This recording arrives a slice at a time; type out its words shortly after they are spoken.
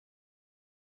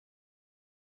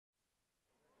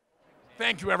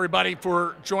Thank you, everybody,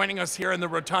 for joining us here in the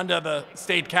rotunda of the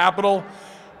state capitol.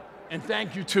 And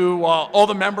thank you to all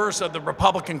the members of the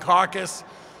Republican caucus.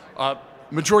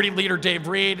 Majority Leader Dave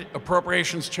Reed,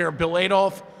 Appropriations Chair Bill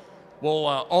Adolph will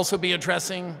also be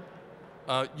addressing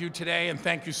you today. And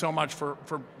thank you so much for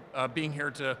being here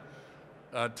to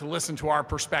listen to our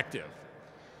perspective.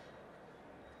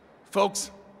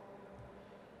 Folks,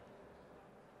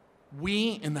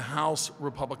 we in the House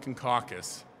Republican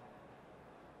caucus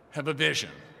have a vision,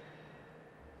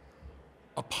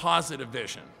 a positive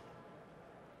vision.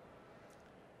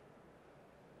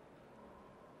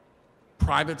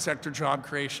 Private sector job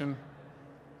creation,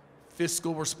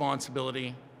 fiscal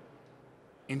responsibility,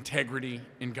 integrity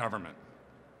in government.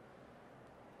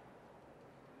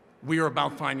 We are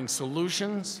about finding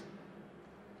solutions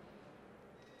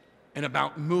and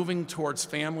about moving towards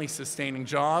family-sustaining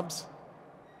jobs,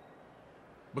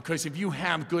 because if you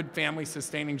have good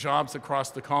family-sustaining jobs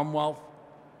across the Commonwealth,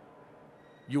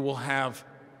 you will have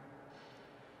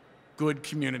good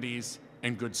communities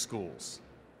and good schools.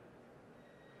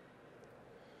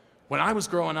 When I was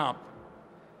growing up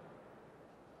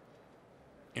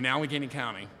in Allegheny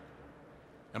County,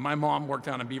 and my mom worked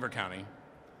down in Beaver County,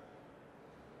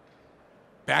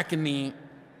 back in the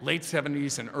late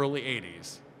 70s and early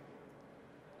 80s,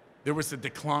 there was a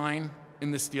decline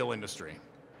in the steel industry.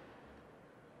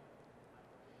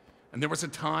 And there was a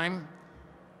time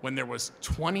when there was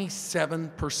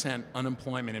 27%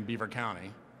 unemployment in Beaver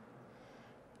County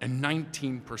and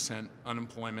 19%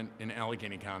 unemployment in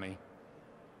Allegheny County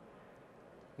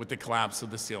with the collapse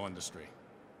of the steel industry.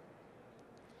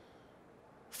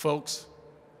 Folks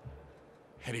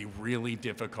had a really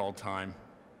difficult time.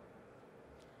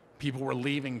 People were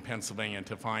leaving Pennsylvania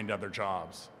to find other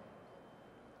jobs.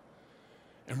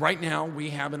 And right now we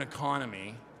have an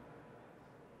economy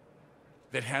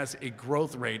that has a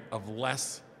growth rate of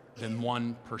less than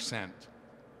 1%.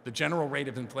 The general rate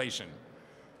of inflation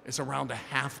is around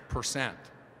 0.5%.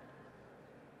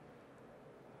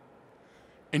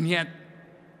 And yet,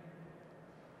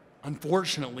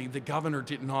 unfortunately, the governor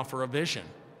didn't offer a vision.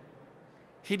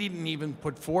 He didn't even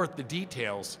put forth the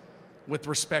details with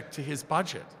respect to his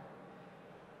budget.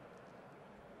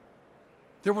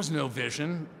 There was no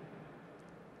vision.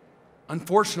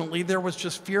 Unfortunately, there was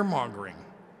just fear-mongering.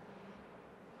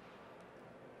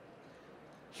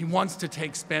 He wants to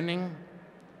take spending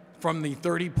from the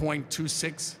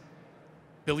 $30.26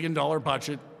 billion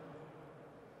budget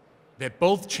that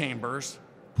both chambers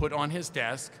put on his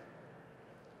desk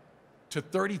to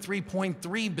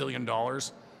 $33.3 billion,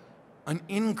 an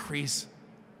increase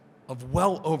of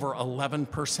well over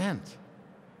 11%.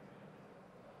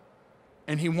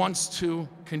 And he wants to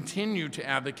continue to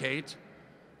advocate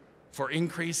for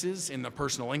increases in the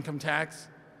personal income tax,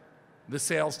 the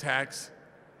sales tax,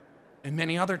 and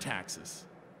many other taxes.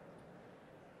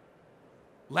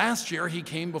 Last year, he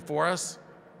came before us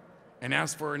and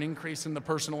asked for an increase in the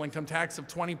personal income tax of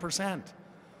 20%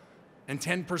 and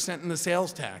 10% in the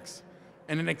sales tax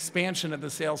and an expansion of the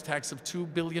sales tax of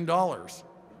 $2 billion.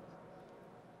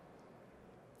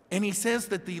 And he says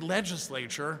that the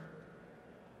legislature,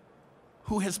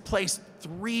 who has placed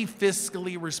 3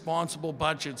 fiscally responsible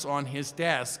budgets on his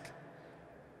desk,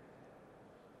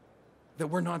 that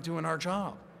we're not doing our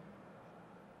job.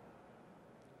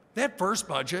 That first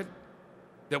budget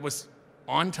that was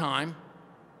on time,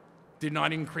 did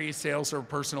not increase sales or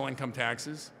personal income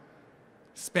taxes,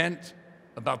 spent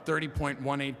about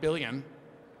 $30.18 billion,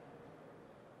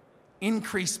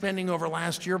 increased spending over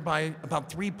last year by about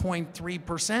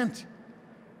 3.3%,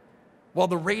 while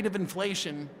the rate of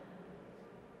inflation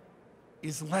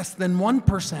is less than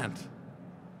 1%.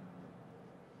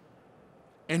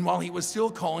 And while he was still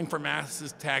calling for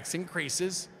massive tax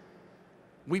increases,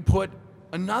 we put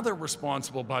another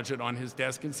responsible budget on his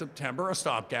desk in September, a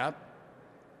stopgap,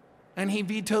 and he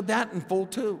vetoed that in full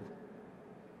too.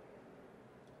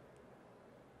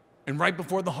 And right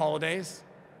before the holidays,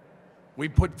 we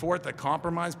put forth a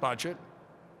compromise budget,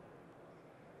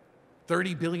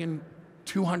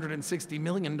 $30.26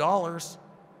 billion, a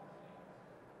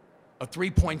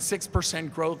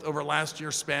 3.6% growth over last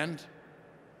year's spend,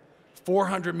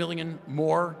 $400 million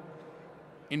more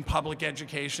in public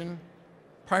education,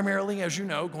 primarily, as you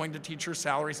know, going to teacher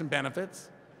salaries and benefits.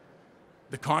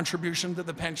 The contribution to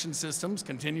the pension systems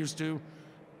continues to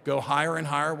go higher and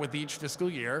higher with each fiscal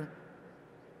year.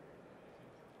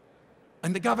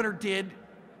 And the governor did,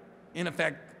 in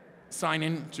effect, sign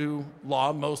into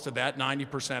law most of that,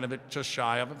 90% of it, just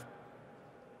shy of it.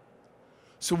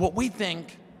 So what we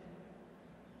think,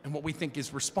 and what we think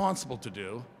is responsible to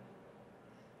do,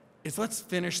 is let's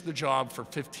finish the job for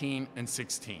 15 and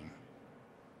 16.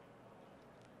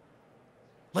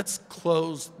 Let's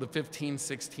close the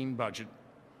 15-16 budget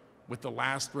with the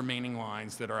last remaining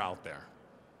lines that are out there.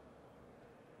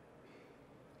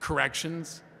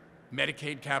 Corrections,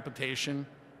 Medicaid capitation,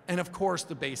 and of course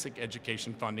the basic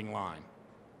education funding line.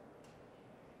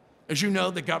 As you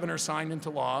know, the governor signed into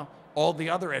law all the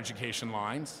other education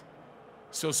lines: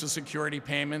 Social Security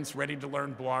payments, Ready to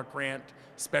Learn block grant,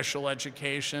 special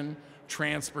education,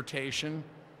 transportation,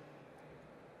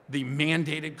 the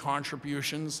mandated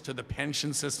contributions to the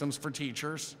pension systems for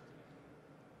teachers.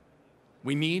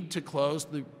 We need to close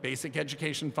the basic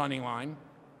education funding line.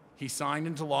 He signed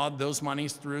into law those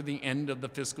monies through the end of the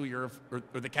fiscal year,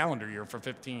 or the calendar year for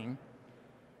 15.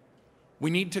 We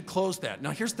need to close that.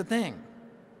 Now here's the thing.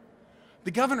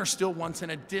 The governor still wants an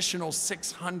additional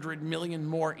 $600 million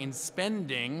more in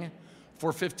spending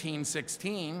for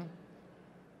 15-16.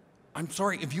 I'm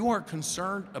sorry, if you are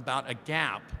concerned about a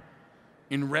gap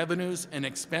in revenues and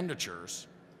expenditures,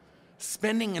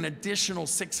 spending an additional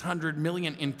 $600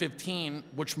 million in 15,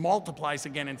 which multiplies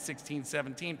again in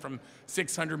 16-17 from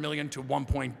 $600 million to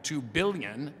 $1.2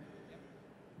 billion,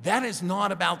 that is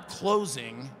not about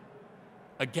closing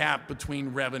a gap between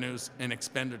revenues and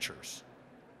expenditures.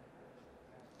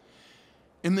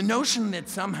 And the notion that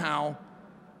somehow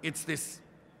it's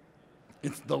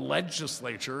the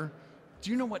legislature,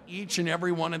 do you know what each and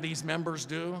every one of these members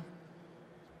do?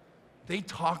 They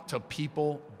talk to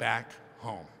people back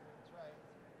home.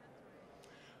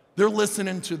 They're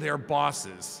listening to their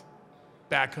bosses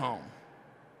back home.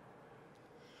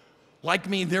 Like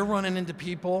me, they're running into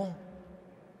people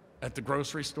at the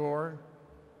grocery store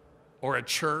or at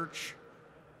church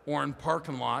or in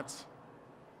parking lots.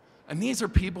 And these are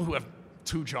people who have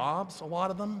 2 jobs, a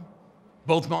lot of them.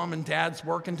 Both mom and dad's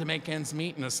working to make ends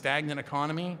meet in a stagnant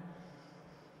economy,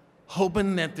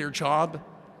 hoping that their job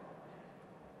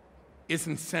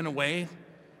isn't sent away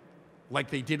like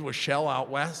they did with Shell out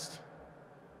west,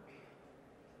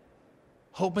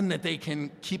 hoping that they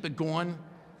can keep it going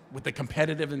with the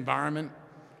competitive environment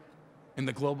in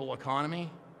the global economy.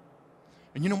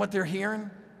 And you know what they're hearing?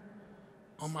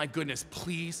 Oh my goodness,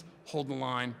 please hold the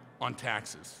line on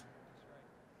taxes.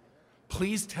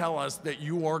 Please tell us that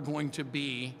you are going to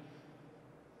be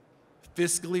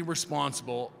fiscally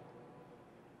responsible,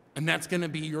 and that's going to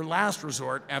be your last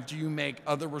resort after you make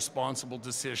other responsible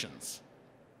decisions.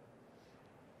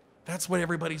 That's what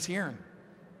everybody's hearing.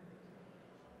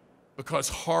 Because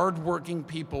hardworking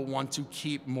people want to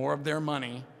keep more of their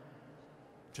money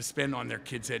to spend on their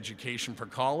kids' education for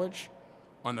college,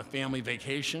 on the family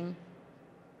vacation,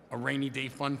 a rainy day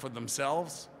fund for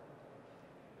themselves,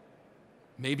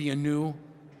 maybe a new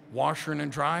washer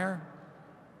and dryer.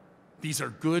 These are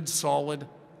good, solid,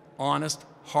 honest,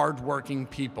 hardworking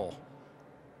people.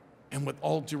 And with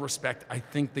all due respect, I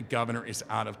think the governor is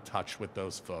out of touch with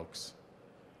those folks.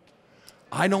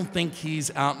 I don't think he's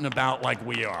out and about like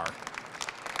we are.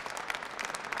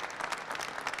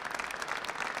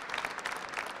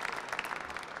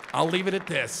 I'll leave it at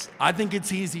this. I think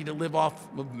it's easy to live off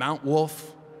of Mount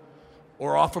Wolf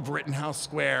or off of Rittenhouse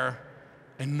Square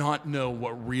and not know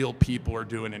what real people are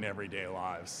doing in everyday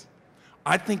lives.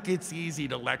 I think it's easy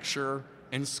to lecture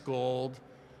and scold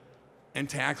and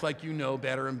to act like you know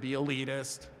better and be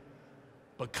elitist,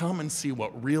 but come and see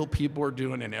what real people are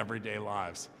doing in everyday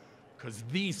lives, because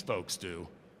these folks do.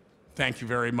 Thank you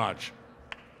very much.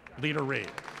 Leader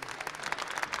Reid.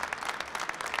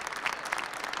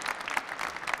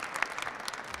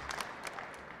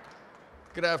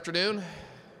 Good afternoon.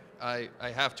 I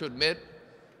have to admit,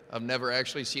 I've never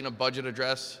actually seen a budget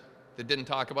address that didn't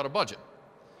talk about a budget.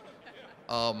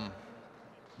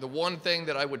 The one thing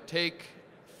that I would take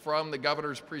from the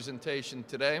governor's presentation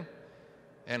today,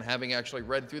 and having actually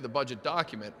read through the budget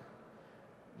document,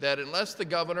 that unless the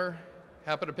governor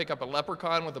happened to pick up a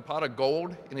leprechaun with a pot of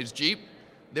gold in his Jeep,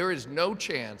 there is no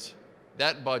chance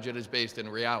that budget is based in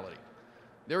reality.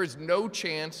 There is no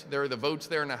chance there are the votes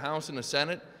there in the House and the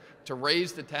Senate to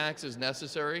raise the taxes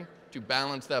necessary to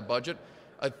balance that budget.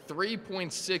 A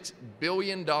 $3.6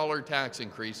 billion tax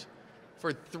increase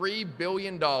for $3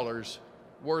 billion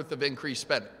worth of increased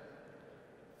spending.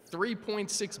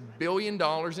 $3.6 billion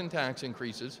in tax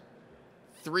increases,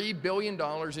 $3 billion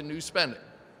in new spending,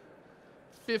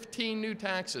 15 new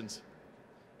taxes,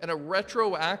 and a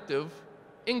retroactive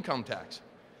income tax.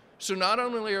 So not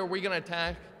only are we going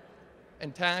to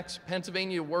tax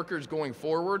Pennsylvania workers going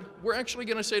forward, we're actually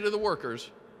going to say to the workers,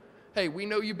 hey, we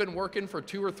know you've been working for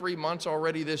 2 or 3 months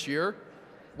already this year.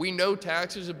 We know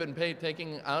taxes have been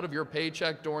taken out of your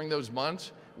paycheck during those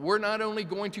months. We're not only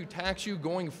going to tax you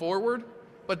going forward,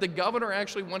 but the governor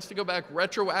actually wants to go back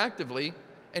retroactively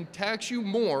and tax you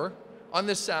more on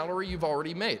the salary you've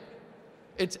already made.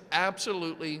 It's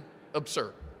absolutely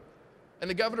absurd. And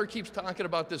the governor keeps talking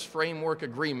about this framework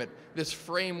agreement, this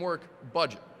framework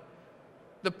budget.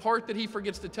 The part that he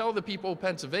forgets to tell the people of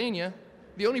Pennsylvania,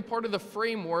 the only part of the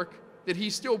framework that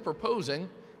he's still proposing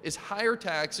is higher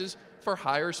taxes for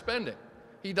higher spending.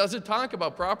 He doesn't talk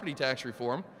about property tax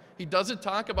reform. He doesn't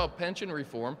talk about pension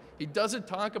reform. He doesn't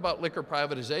talk about liquor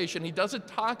privatization. He doesn't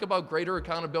talk about greater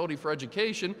accountability for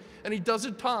education. And he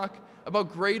doesn't talk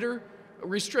about greater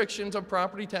restrictions on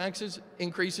property taxes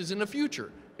increases in the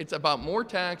future. It's about more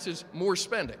taxes, more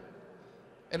spending.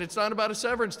 And it's not about a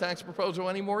severance tax proposal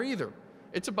anymore either.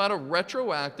 It's about a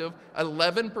retroactive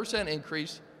 11%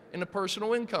 increase in the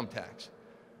personal income tax.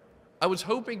 I was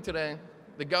hoping today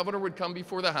the governor would come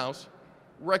before the House,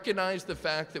 recognize the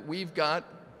fact that we've got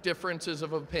differences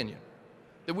of opinion,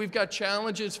 that we've got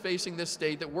challenges facing this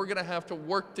state that we're going to have to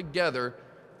work together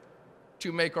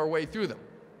to make our way through them.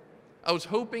 I was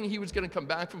hoping he was going to come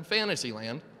back from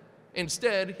Fantasyland.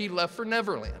 Instead, he left for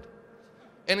Neverland.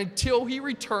 And until he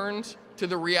returns to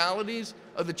the realities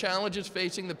of the challenges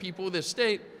facing the people of this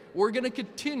state, we're going to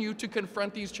continue to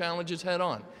confront these challenges head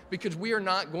on, because we are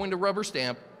not going to rubber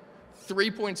stamp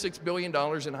 $3.6 billion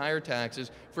in higher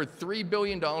taxes for $3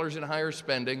 billion in higher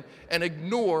spending and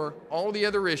ignore all the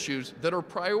other issues that are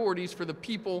priorities for the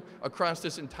people across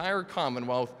this entire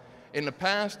Commonwealth in the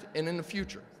past and in the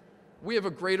future. We have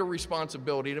a greater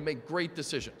responsibility to make great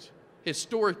decisions,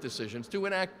 historic decisions, to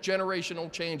enact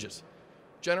generational changes.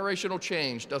 Generational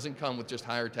change doesn't come with just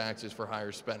higher taxes for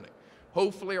higher spending.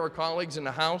 Hopefully our colleagues in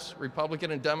the House,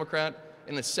 Republican and Democrat,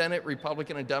 in the Senate,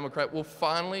 Republican and Democrat, will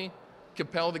finally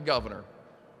compel the governor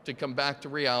to come back to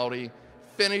reality,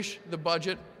 finish the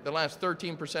budget, the last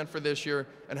 13% for this year,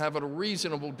 and have a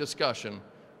reasonable discussion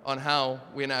on how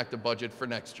we enact a budget for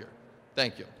next year.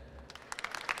 Thank you.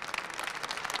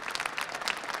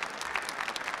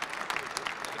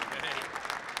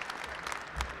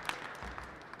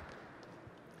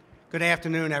 Good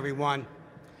afternoon, everyone.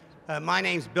 My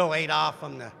name's Bill Adolph.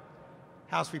 I'm the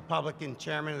House Republican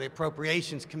Chairman of the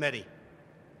Appropriations Committee.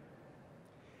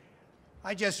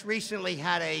 I just recently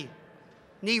had a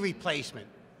knee replacement.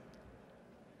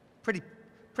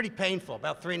 Pretty painful,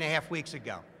 about 3.5 weeks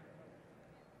ago.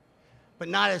 But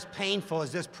not as painful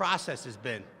as this process has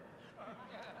been.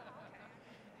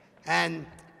 And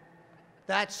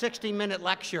that 60-minute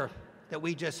lecture that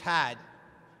we just had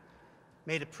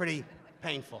made it pretty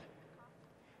painful.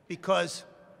 Because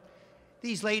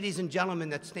these ladies and gentlemen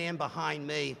that stand behind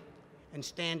me and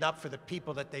stand up for the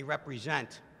people that they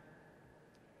represent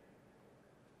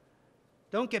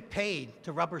don't get paid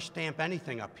to rubber stamp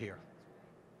anything up here.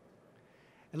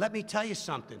 And let me tell you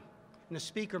something. And the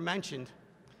Speaker mentioned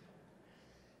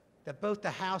that both the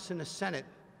House and the Senate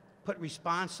put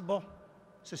responsible,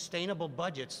 sustainable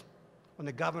budgets on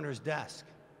the governor's desk.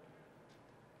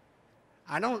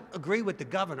 I don't agree with the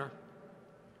governor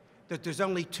that there's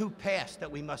only two paths that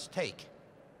we must take.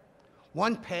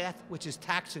 One path, which is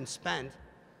tax and spend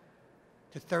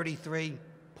to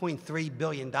 $33.3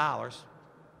 billion,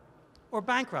 or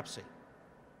bankruptcy.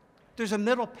 There's a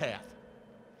middle path.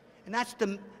 And that's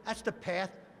the path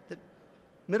that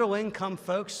middle-income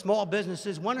folks, small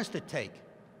businesses want us to take.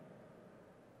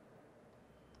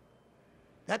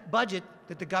 That budget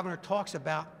that the governor talks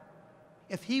about,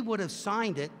 if he would have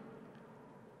signed it,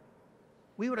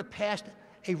 we would have passed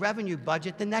a revenue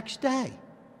budget the next day.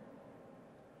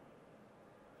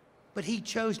 But he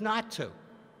chose not to.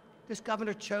 This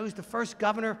governor chose, the first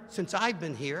governor since I've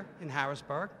been here in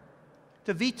Harrisburg,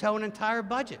 to veto an entire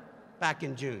budget back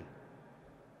in June.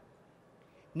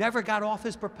 Never got off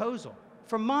his proposal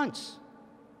for months.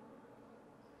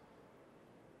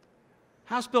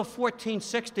 House Bill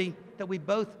 1460 that we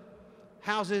both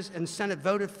houses and Senate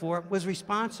voted for was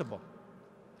responsible.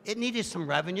 It needed some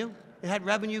revenue. It had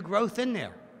revenue growth in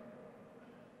there.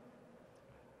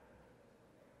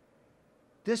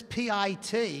 This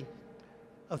PIT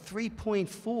of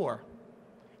 3.4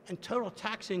 and total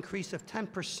tax increase of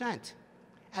 10%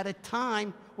 at a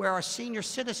time where our senior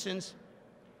citizens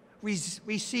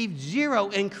received zero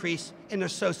increase in their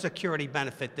Social Security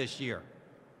benefit this year.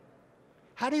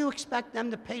 How do you expect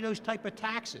them to pay those type of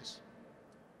taxes?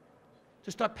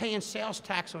 To start paying sales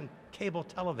tax on cable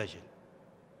television?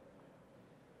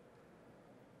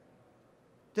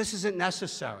 This isn't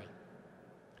necessary.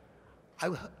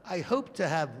 I hope to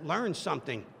have learned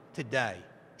something today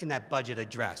in that budget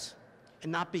address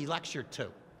and not be lectured to.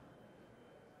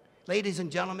 Ladies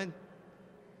and gentlemen,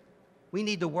 we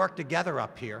need to work together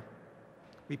up here,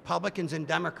 Republicans and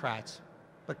Democrats,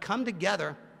 but come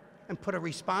together and put a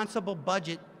responsible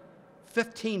budget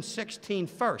 1516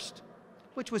 first,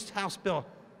 which was House Bill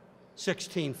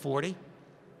 1640.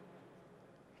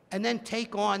 and then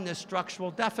take on the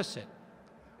structural deficit.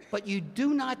 But you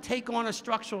do not take on a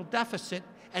structural deficit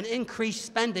and increase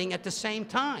spending at the same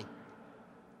time.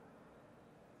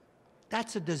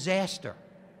 That's a disaster,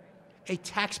 a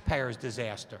taxpayer's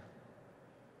disaster.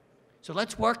 So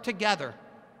let's work together.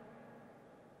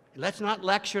 Let's not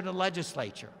lecture the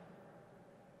legislature.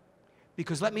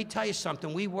 Because let me tell you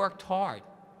something, we worked hard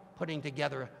putting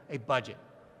together a budget.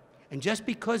 And just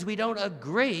because we don't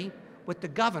agree with the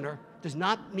governor does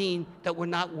not mean that we're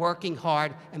not working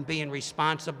hard and being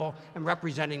responsible and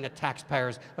representing the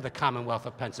taxpayers of the Commonwealth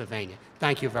of Pennsylvania.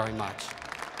 Thank you very much.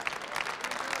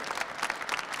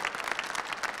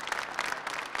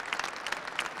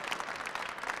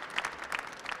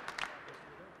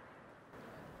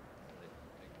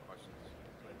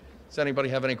 Does anybody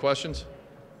have any questions?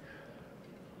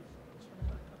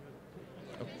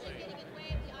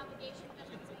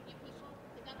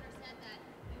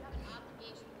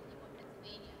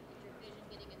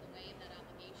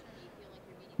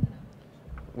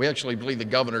 We actually believe the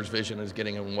governor's vision is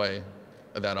getting in the way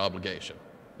of that obligation.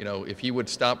 You know, if he would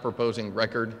stop proposing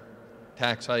record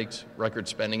tax hikes, record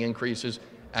spending increases,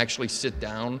 actually sit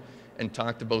down and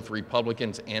talk to both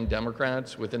Republicans and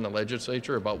Democrats within the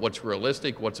legislature about what's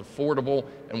realistic, what's affordable,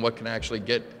 and what can actually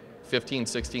get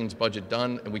 15-16's budget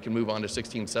done, and we can move on to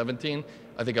 16-17,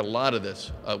 I think a lot of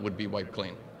this would be wiped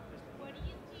clean. What do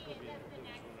you see as the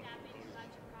next step in the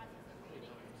budget process,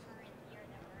 including the current year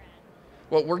that we're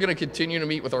in? Well, we're going to continue to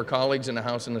meet with our colleagues in the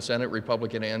House and the Senate,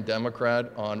 Republican and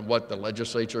Democrat, on what the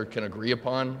legislature can agree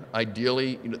upon.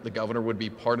 Ideally, the governor would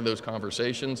be part of those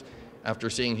conversations.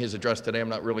 After seeing his address today, I'm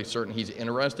not really certain he's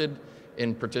interested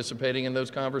in participating in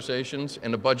those conversations.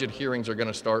 And the budget hearings are going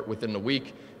to start within the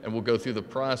week, and we'll go through the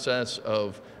process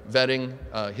of vetting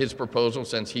his proposal,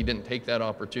 since he didn't take that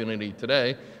opportunity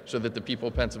today, so that the people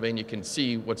of Pennsylvania can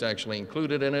see what's actually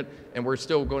included in it. And we're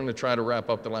still going to try to wrap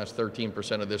up the last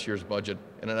 13% of this year's budget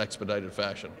in an expedited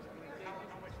fashion.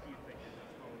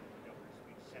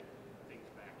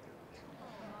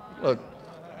 Look,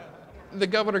 the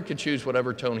governor can choose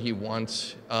whatever tone he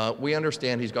wants. We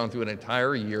understand he's gone through an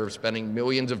entire year of spending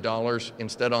millions of dollars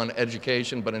instead on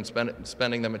education, but in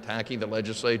spending them attacking the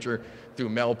legislature through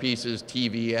mail pieces,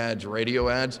 TV ads, radio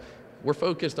ads. We're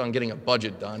focused on getting a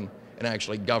budget done and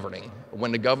actually governing.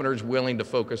 When the governor is willing to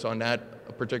focus on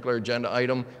that particular agenda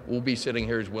item, we'll be sitting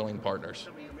here as willing partners.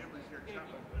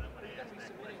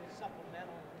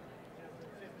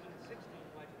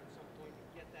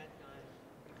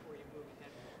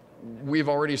 We've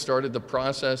already started the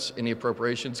process in the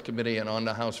Appropriations Committee and on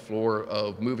the House floor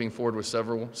of moving forward with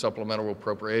several supplemental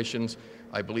appropriations.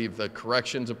 I believe the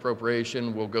corrections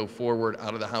appropriation will go forward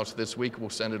out of the House this week. We'll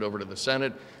send it over to the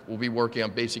Senate. We'll be working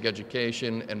on basic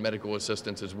education and medical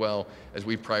assistance as well as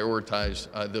we prioritize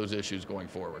those issues going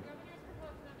forward.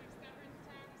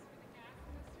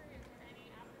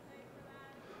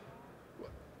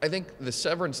 I think the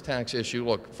severance tax issue,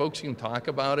 look, folks can talk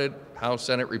about it, House,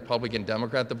 Senate, Republican,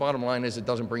 Democrat. The bottom line is it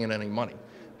doesn't bring in any money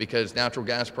because natural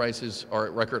gas prices are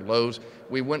at record lows.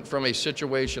 We went from a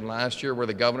situation last year where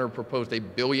the governor proposed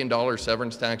 $1 billion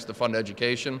severance tax to fund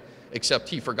education, except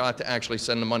he forgot to actually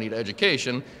send the money to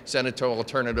education, send it to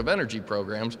alternative energy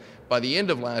programs. By the end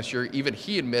of last year, even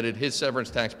he admitted his severance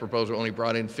tax proposal only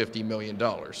brought in $50 million.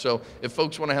 So if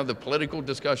folks want to have the political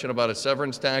discussion about a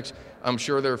severance tax, I'm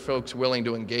sure there are folks willing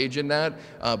to engage in that,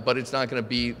 but it's not going to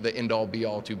be the end-all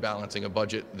be-all to balancing a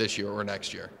budget this year or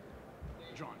next year.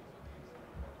 John.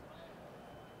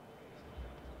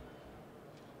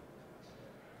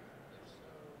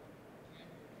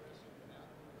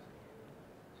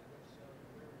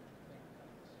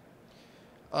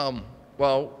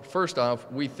 Well, first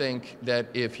off, we think that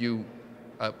if you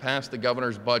pass the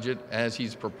governor's budget as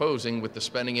he's proposing with the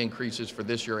spending increases for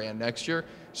this year and next year,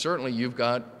 certainly you've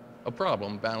got a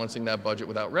problem balancing that budget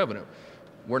without revenue.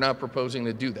 We're not proposing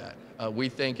to do that. We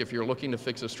think if you're looking to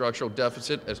fix a structural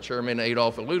deficit, as Chairman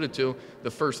Adolph alluded to,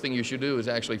 the first thing you should do is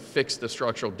actually fix the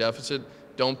structural deficit.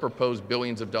 Don't propose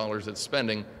billions of dollars of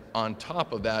spending on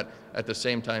top of that at the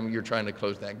same time you're trying to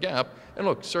close that gap. And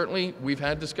look, certainly we've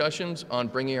had discussions on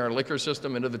bringing our liquor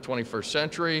system into the 21st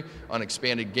century, on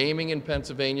expanded gaming in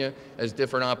Pennsylvania as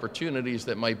different opportunities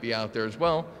that might be out there as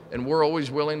well. And we're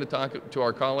always willing to talk to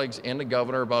our colleagues and the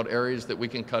governor about areas that we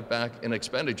can cut back in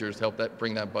expenditures to help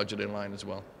bring that budget in line as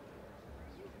well.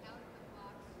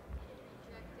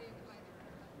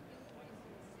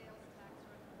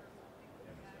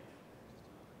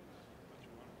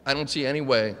 I don't see any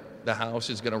way the House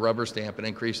is going to rubber stamp an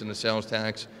increase in the sales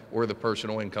tax or the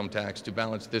personal income tax to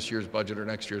balance this year's budget or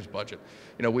next year's budget.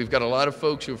 You know, we've got a lot of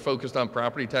folks who are focused on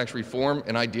property tax reform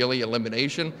and ideally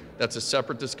elimination. That's a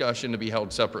separate discussion to be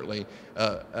held separately,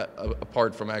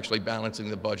 apart from actually balancing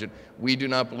the budget. We do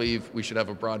not believe we should have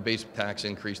a broad-based tax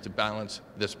increase to balance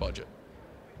this budget.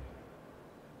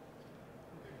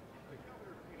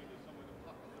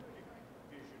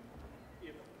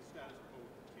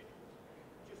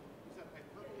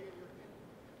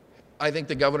 I think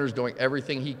the governor's doing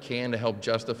everything he can to help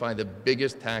justify the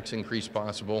biggest tax increase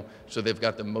possible so they've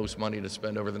got the most money to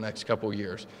spend over the next couple of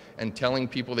years. And telling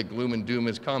people that gloom and doom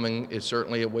is coming is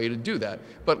certainly a way to do that.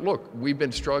 But look, we've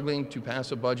been struggling to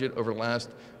pass a budget over the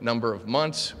last number of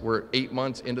months. We're 8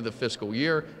 months into the fiscal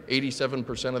year.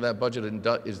 87% of that budget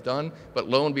is done. But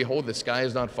lo and behold, the sky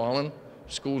has not fallen.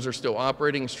 Schools are still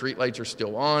operating, streetlights are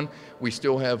still on. We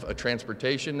still have a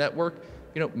transportation network.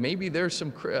 You know, maybe there's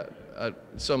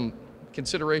some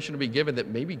consideration to be given that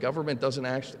maybe government doesn't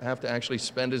have to actually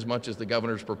spend as much as the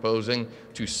governor's proposing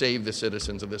to save the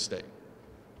citizens of this state.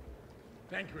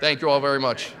 Thank you all very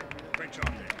much. Great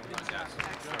job.